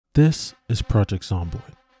This is Project Zomboid.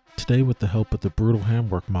 Today, with the help of the brutal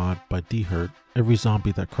handwork mod by dherd, every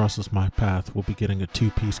zombie that crosses my path will be getting a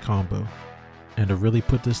 2-piece combo. And to really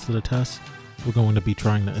put this to the test, we're going to be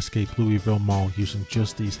trying to escape Louisville Mall using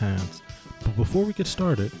just these hands. But before we get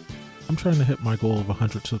started, I'm trying to hit my goal of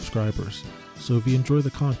 100 subscribers, so if you enjoy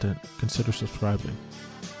the content, consider subscribing.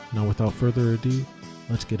 Now without further ado,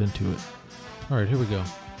 let's get into it. Alright, here we go.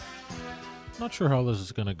 Not sure how this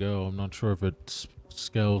is going to go. I'm not sure if it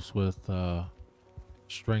scales with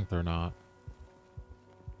strength or not.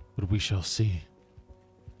 But we shall see.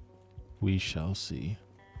 We shall see.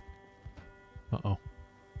 Uh-oh.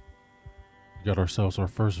 We got ourselves our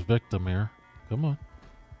first victim here. Come on.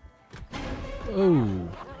 Oh.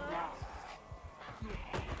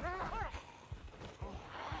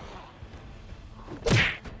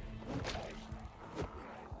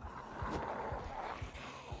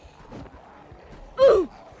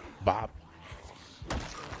 Bob.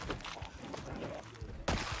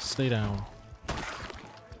 Stay down.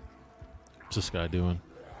 What's this guy doing?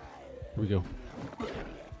 Here we go.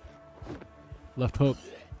 Left hook.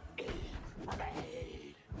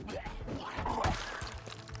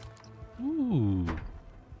 Ooh.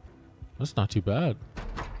 That's not too bad.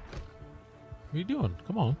 What are you doing?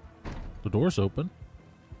 Come on. The door's open.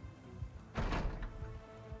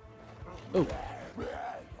 Oh.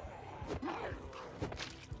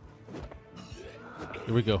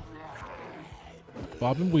 Here we go.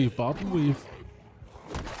 Bob and weave, bob and weave.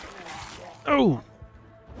 Oh!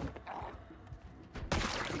 I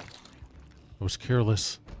was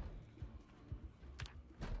careless.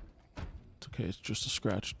 It's okay, it's just a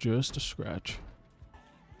scratch, just a scratch.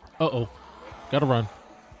 Uh-oh. Gotta run.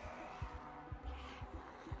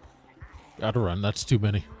 Gotta run, that's too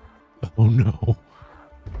many. Oh no.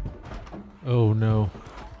 Oh no.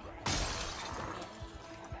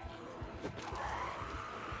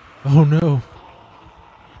 Oh no.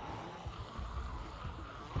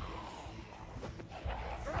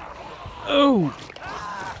 Oh.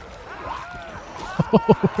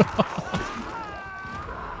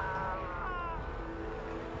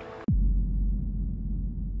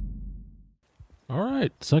 All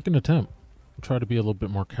right, second attempt. We'll try to be a little bit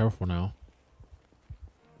more careful now.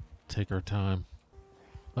 Take our time.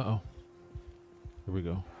 Uh-oh. Here we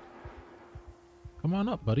go. Come on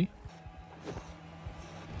up, buddy.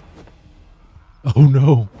 Oh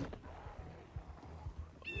no.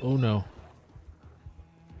 Oh no.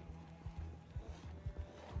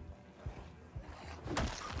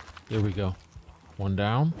 There we go. One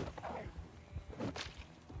down.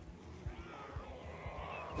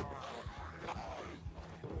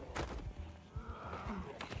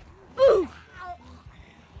 Ooh.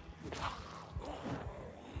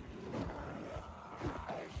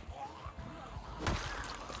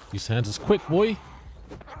 These hands is quick, boy.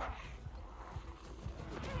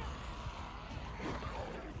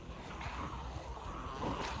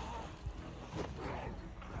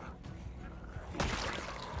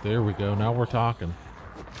 There we go. Now we're talking.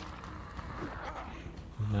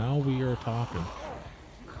 Now we are talking.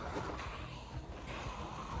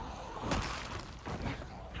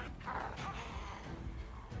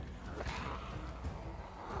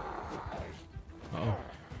 Uh-oh.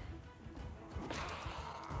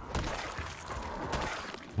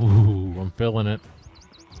 Ooh, I'm feeling it.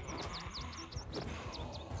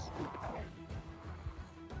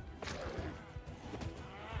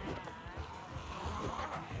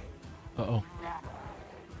 Uh-oh.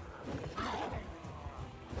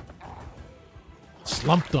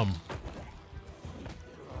 Slumped them.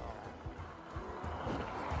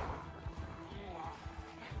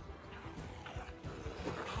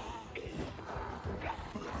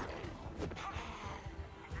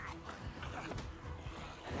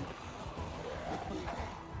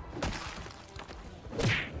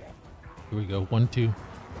 Here we go. 1-2.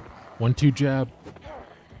 1-2 jab.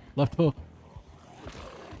 Left hook.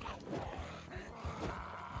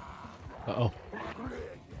 Uh-oh.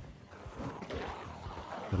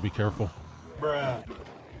 Gotta be careful. Bruh.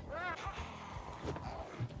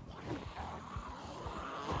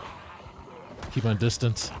 Keep my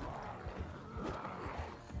distance.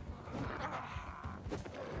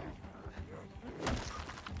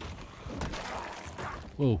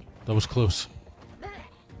 Whoa, that was close.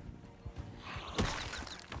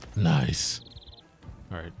 Nice.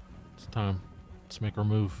 Alright, it's time. Let's make our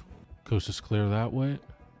move. Coast is clear that way.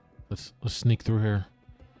 Let's sneak through here.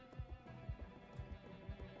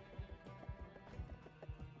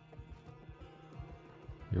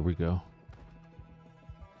 Here we go.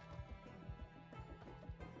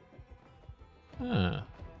 Ah,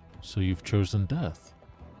 so you've chosen death.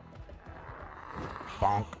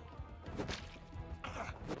 Bonk.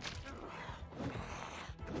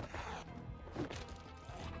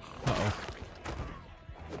 Uh-oh.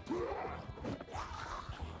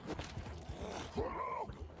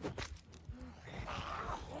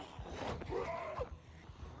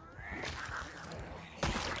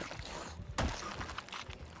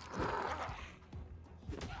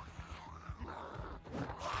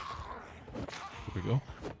 Here we go.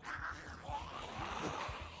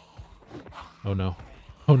 Oh no.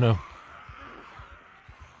 Oh no.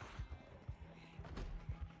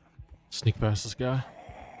 Sneak past this guy.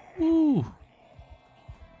 Woo.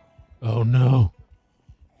 Oh no.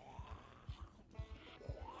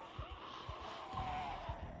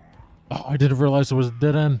 Oh, I didn't realize it was a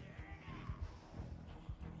dead end.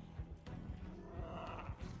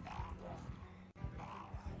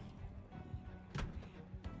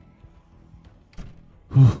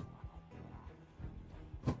 Whew.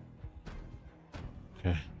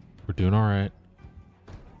 Okay, we're doing all right.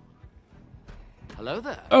 Hello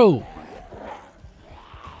there. Oh!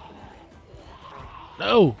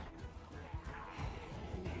 No!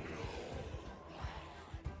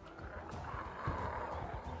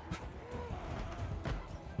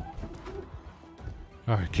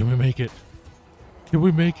 All right, can we make it? Can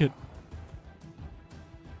we make it?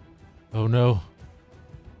 Oh no.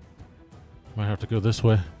 Might have to go this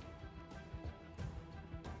way.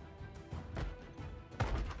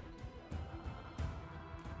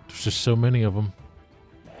 There's just so many of them.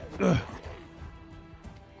 Ugh.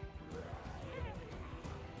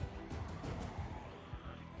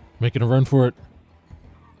 Making a run for it.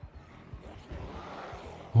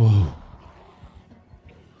 Whoa.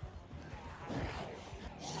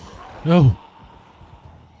 No.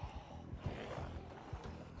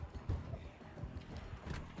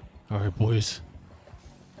 All right, boys.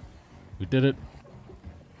 We did it.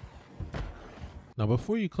 Now,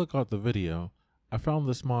 before you click off the video, I found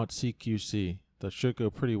this mod CQC that should go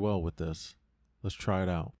pretty well with this. Let's try it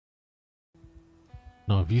out.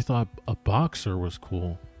 Now, if you thought a boxer was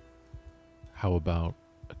cool, how about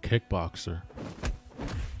a kickboxer?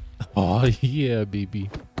 Oh, yeah, baby.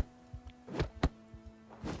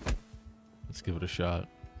 Let's give it a shot.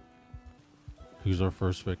 Who's our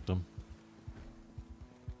first victim?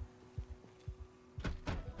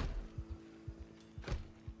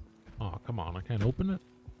 Oh, come on. I can't open it.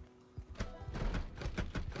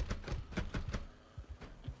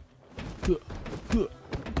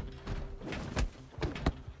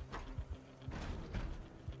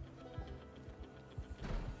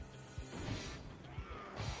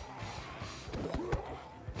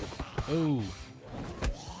 Oh.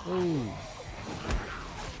 Oh.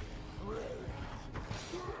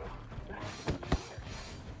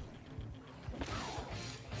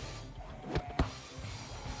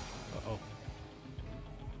 Uh-oh.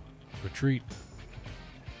 Retreat.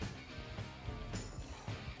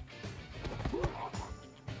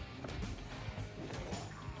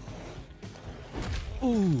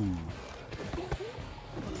 Ooh.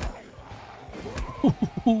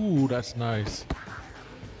 Ooh, that's nice.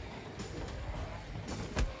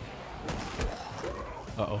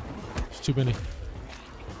 Uh-oh. There's too many.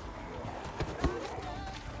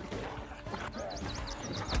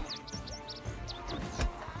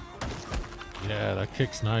 Yeah, that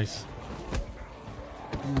kick's nice.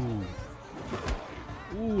 Ooh.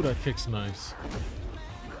 Ooh, that kick's nice.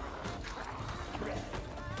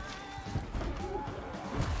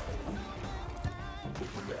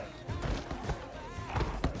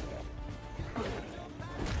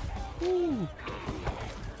 Ooh.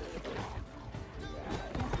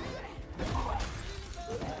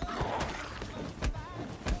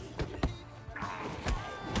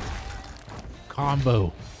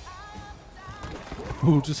 Combo.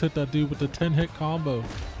 Ooh, just hit that dude with the 10-hit combo.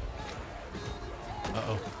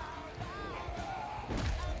 Uh-oh.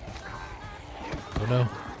 Oh no.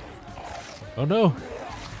 Oh no.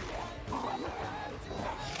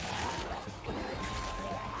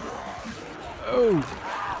 Oh.